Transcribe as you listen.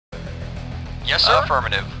Yes, sir.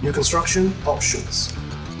 Affirmative. New construction options.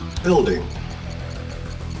 Building.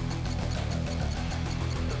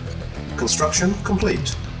 Construction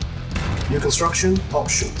complete. New construction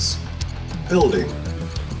options. Building.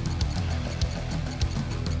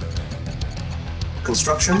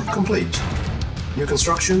 Construction complete. New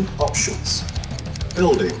construction options.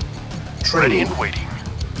 Building. Training. Ready and waiting.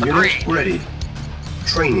 Unit Agreed. ready.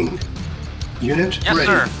 Training. Unit Yes, ready.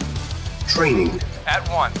 sir. Training. At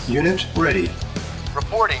once. Unit ready.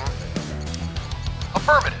 Reporting.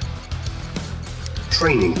 Affirmative.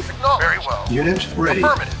 Training. Acknowledged. Very well. Unit ready.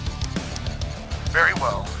 Affirmative. Very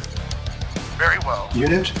well. Very well.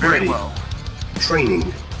 Unit Very ready. well.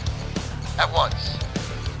 Training. At once.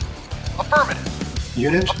 Affirmative.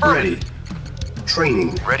 Unit ready. Affirmative.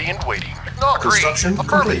 Training. Ready and waiting. Acknowledged. Construction Agreed.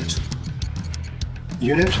 complete.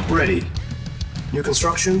 Unit ready. New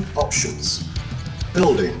construction options.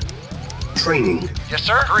 Building. Training. Yes,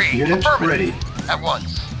 sir. Agreed. Unit Affirmative. ready. At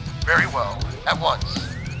once. Very well. At once.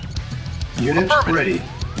 Unit Affirmative. ready.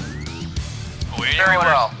 Very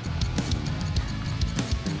well.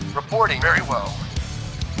 Reporting. Very well.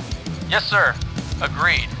 Yes, sir.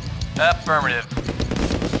 Agreed. Affirmative.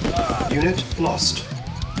 Unit lost.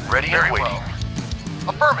 Ready and waiting. Well.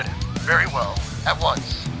 Affirmative. Very well. At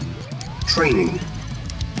once. Training.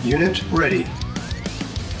 Unit ready.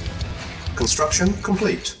 Construction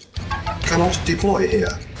complete. Cannot deploy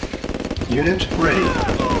here. Unit ready.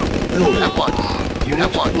 Building. At once. Unit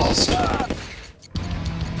At once. lost.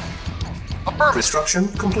 Affirmative. Construction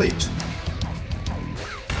complete.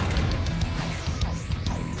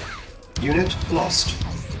 Unit lost.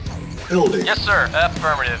 Building. Yes, sir.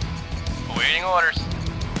 Affirmative. Awaiting orders.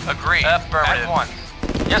 Agreed. Affirmative. At once.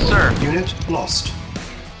 Yes, sir. Unit lost.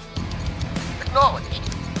 Acknowledged.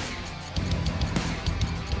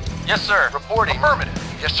 Yes, sir. Reporting. Affirmative.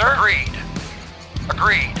 Yes, sir. Agreed.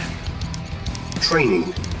 Agreed.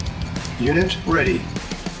 Training. Unit ready.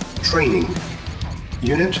 Training.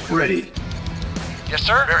 Unit ready. Yes,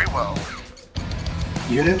 sir. Very well.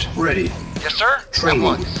 Unit ready. Yes, sir. Training.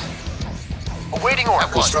 At once. Awaiting order.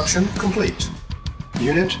 At once. Construction complete.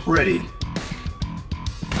 Unit ready.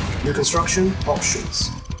 New construction options.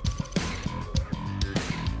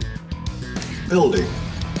 Building.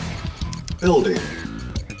 Building.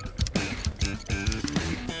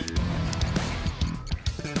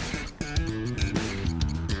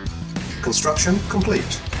 Construction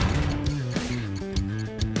complete.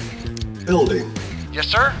 Building. Yes,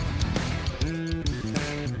 sir.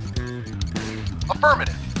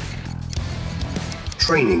 Affirmative.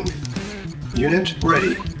 Training. Unit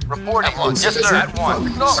ready. Reporting. At once. Yes, sir. Insufficient At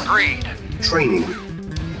once. funds. Agreed. Training.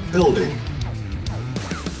 Building.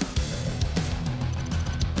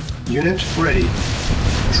 Unit ready.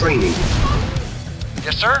 Training.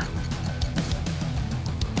 Yes, sir.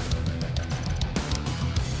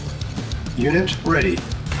 Unit ready.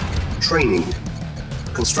 Training.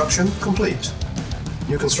 Construction complete.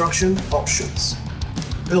 New construction options.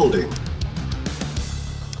 Building.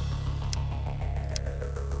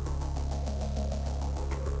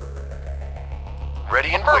 Ready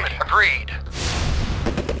and waiting. Agreed.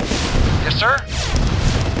 Yes, sir.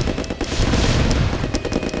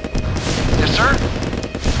 Yes, sir.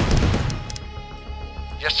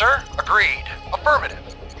 Yes, sir. Agreed. Affirmative.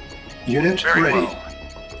 Unit Very ready. well.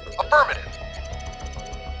 Affirmative.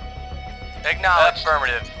 Acknowledged.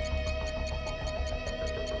 Affirmative.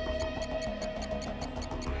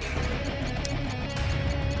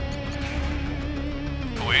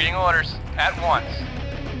 Awaiting orders. At once.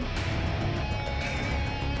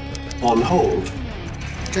 On hold.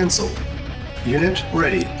 Cancel. Unit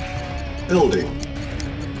ready. Building.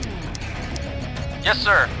 Yes,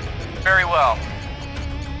 sir. Very well.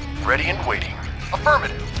 Ready and waiting.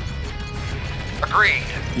 Affirmative. Agreed.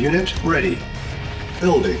 Unit ready.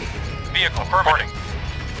 Building. Vehicle affirmative.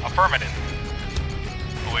 Affirmative.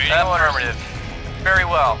 Awaiting affirmative. Very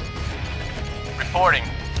well. Reporting.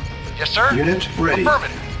 Yes, sir. Unit ready.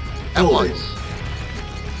 Affirmative. At Building. once.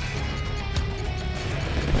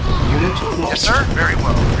 Unit lost. Yes, sir. Very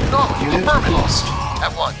well. Acknowledged. Unit Affirmative. lost.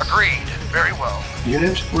 At once. Agreed. Very well.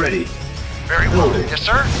 Unit ready. Very well. Building. Yes,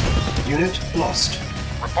 sir. Unit lost.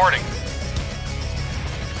 Reporting.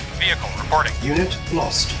 Vehicle reporting. Unit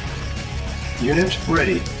lost. Unit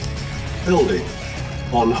ready. Building.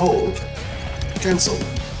 On hold. Cancel.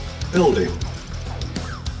 Building.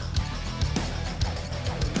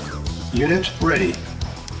 Unit ready.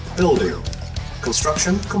 Building.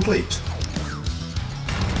 Construction complete.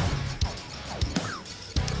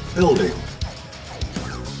 Building.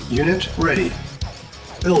 Unit ready.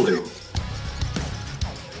 Building.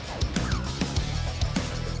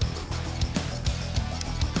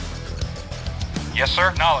 Yes, sir.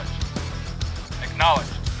 Acknowledged. Acknowledged.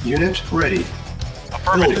 Unit ready.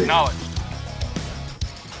 Affirmative. Building. Acknowledged.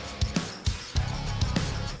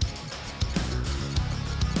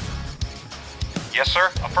 Yes, sir.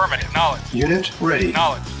 Affirmative. Acknowledged. Unit ready.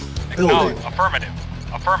 Acknowledged. Building. Acknowledged. Affirmative.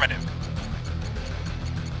 Affirmative.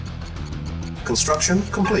 Construction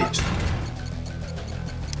complete.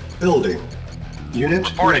 Building. Unit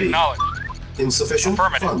Report ready. acknowledged. Insufficient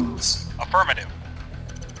Affirmative. funds. Affirmative.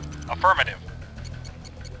 Affirmative.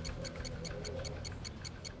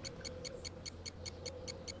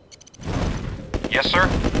 Yes, sir.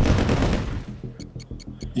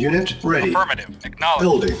 Unit ready. Affirmative. Acknowledged.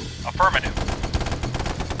 Building. Affirmative.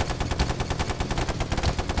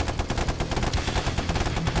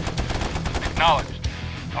 Acknowledged.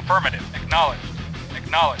 Affirmative. Acknowledged.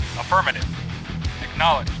 Acknowledged. Affirmative.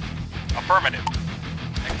 Acknowledged. Affirmative.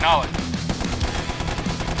 Acknowledged.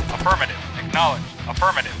 Affirmative. Acknowledged.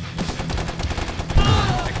 Affirmative.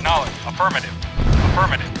 Acknowledged. Affirmative.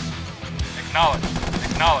 Affirmative. Acknowledged.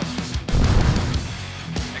 Acknowledged.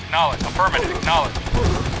 Acknowledge. Affirmative. Acknowledge.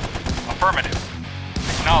 Affirmative.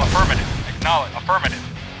 Acknowledge. Affirmative. Acknowledge. Affirmative.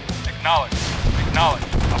 Acknowledge. Acknowledge.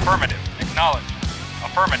 Affirmative. Acknowledge.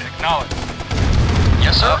 Affirmative. Acknowledge.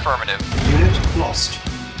 Yes, sir. Affirmative. Unit lost.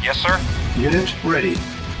 Yes, sir. Unit ready.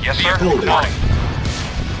 Yes, sir. Building. Acknowledge.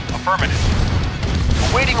 Affirmative.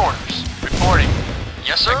 Awaiting orders. Reporting.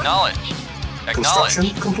 Yes, sir. Acknowledged. Construction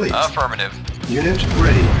Acknowledged. complete. Affirmative. Unit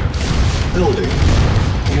ready. Building.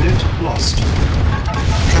 Unit lost.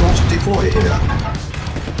 Cannot deploy here.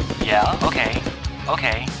 Yeah, okay.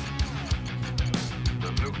 Okay.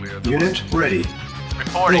 Unit ready.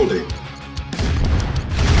 Reporting. Building.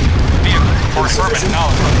 Vehicle. Reporting. Affirmative. Insufficient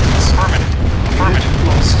Acknowledged. funds. Affirmative. Affirmative. Unit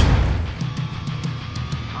lost.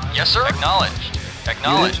 Yes, sir. Acknowledged.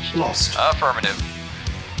 Acknowledged. Unit lost. Affirmative.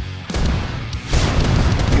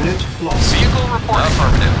 Unit lost. Vehicle reporting.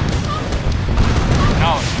 Affirmative.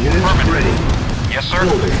 Acknowledged. Unit Affirmative. ready. Yes, sir.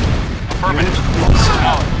 Building. Affirmative. Unit lost.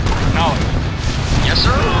 Acknowledged. Acknowledged. Yes,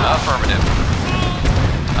 sir. Affirmative.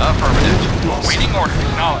 Affirmative. Unit lost. Waiting order.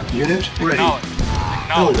 Acknowledged. Unit ready. Acknowledged.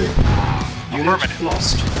 Acknowledged. Building. Unit Affirmative.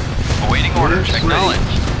 lost. Awaiting orders. Unit Acknowledged.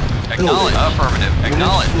 ready. Acknowledged. Building. Affirmative. Unit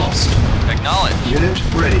Acknowledged. lost. Acknowledged. Unit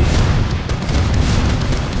ready.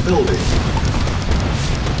 Building.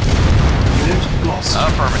 Unit lost.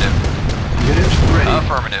 Affirmative. Unit ready.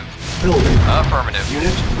 Affirmative. Building. Affirmative.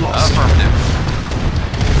 Unit lost. Affirmative.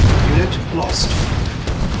 Unit lost.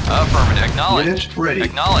 Affirmative. Acknowledged. Unit ready.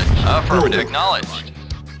 Acknowledged. Affirmative. Building. Acknowledged.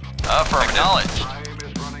 Affirmative. Acknowledged.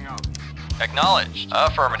 Acknowledged.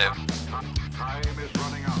 Affirmative.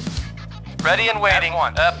 Ready and waiting.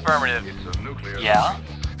 Affirmative. Yeah?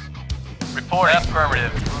 Reporting.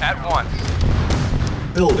 Affirmative. At once.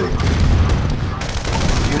 Building.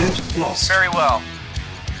 Unit lost. Very well.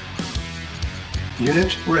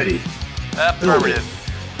 Unit ready. Affirmative.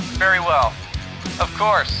 Very well. Of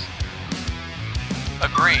course.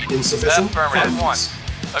 Agreed. Insufficient Affirmative. At funds. once.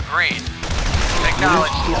 Agreed.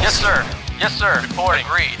 Acknowledged. Unit Yes, lost. sir. Yes, sir. Reporting.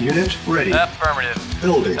 Agreed. Unit ready. Affirmative.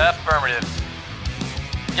 Building. Affirmative.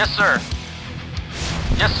 Yes, sir.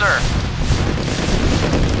 Yes, sir.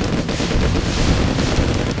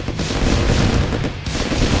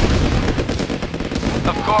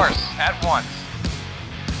 Of course. At once.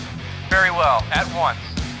 Very well. At once.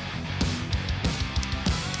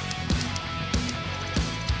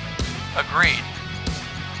 Agreed.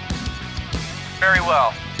 Very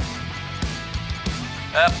well.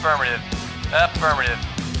 Affirmative. Affirmative.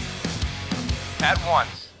 At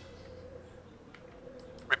once.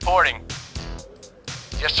 Reporting.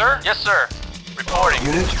 Yes, sir? Yes, sir. Reporting.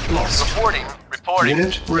 Unit lost. Reporting. Reporting.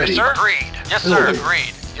 Unit ready. Yes, sir? Agreed. Yes, sir. Building.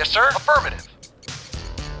 Agreed. Yes, sir? Affirmative.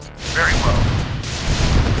 Very well.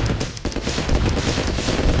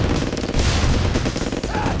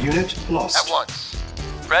 Unit lost. At once.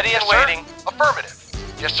 Ready and waiting. Affirmative.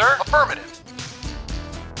 Yes, sir? Affirmative.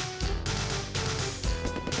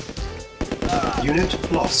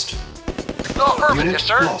 Unit lost. No, affirmative. Unit Yes,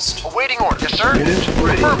 sir? lost. Awaiting order. Yes, sir? Unit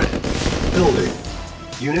ready. Affirmative. Building.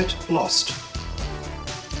 Unit lost.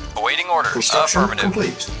 Awaiting orders. Construction Affirmative.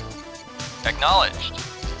 complete. Acknowledged.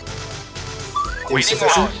 Awaiting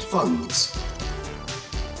Insufficient orders. funds.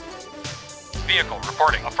 Vehicle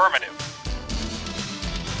reporting. Affirmative.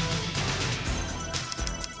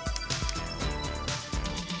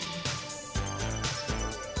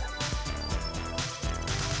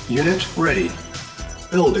 Unit ready.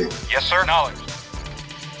 Building. Yes, sir. Acknowledged.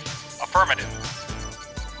 Affirmative.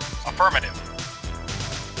 Affirmative.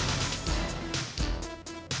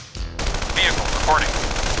 Vehicle reporting.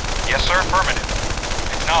 Yes, sir. Affirmative.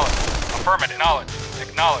 Acknowledged. Affirmative. Acknowledged.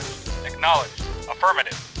 Acknowledged. Acknowledged.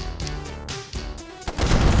 Affirmative.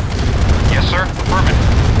 sir. Affirmative.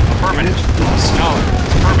 Affirmative. Unit lost. Acknowledge.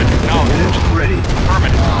 Affirmative. Acknowledge. Unit ready.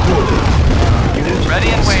 Affirmative. Building. Unit Ready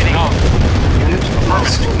and lost. waiting. Unit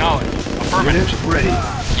lost. Affirmative. Acknowledge. Affirmative. Unit ready.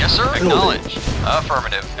 Yes, sir. Building. Acknowledge.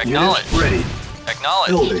 Affirmative. Acknowledge. Unit ready. Acknowledge.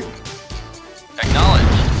 Building.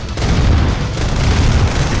 Acknowledge.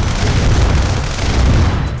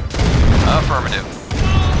 Affirmative.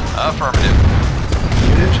 Affirmative.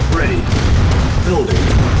 Unit ready.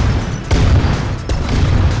 Building.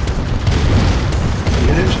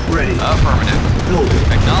 Unit ready. Affirmative. Building.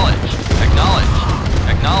 Acknowledge. Acknowledge.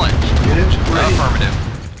 Acknowledge. Unit ready. Affirmative.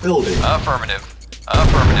 Building. Affirmative.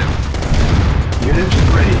 Affirmative. Unit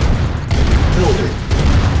ready. Building.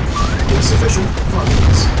 Insufficient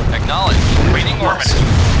funds. Acknowledge. Unit Waiting lost. order.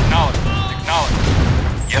 Acknowledge. Acknowledge.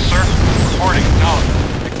 Yes, sir. Reporting. Acknowledge.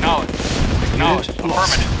 Acknowledge. Acknowledge. Unit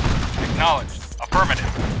lost. Affirmative. Acknowledge.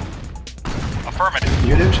 Affirmative. Affirmative.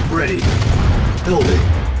 Unit ready. Building.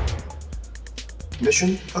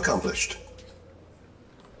 Mission accomplished.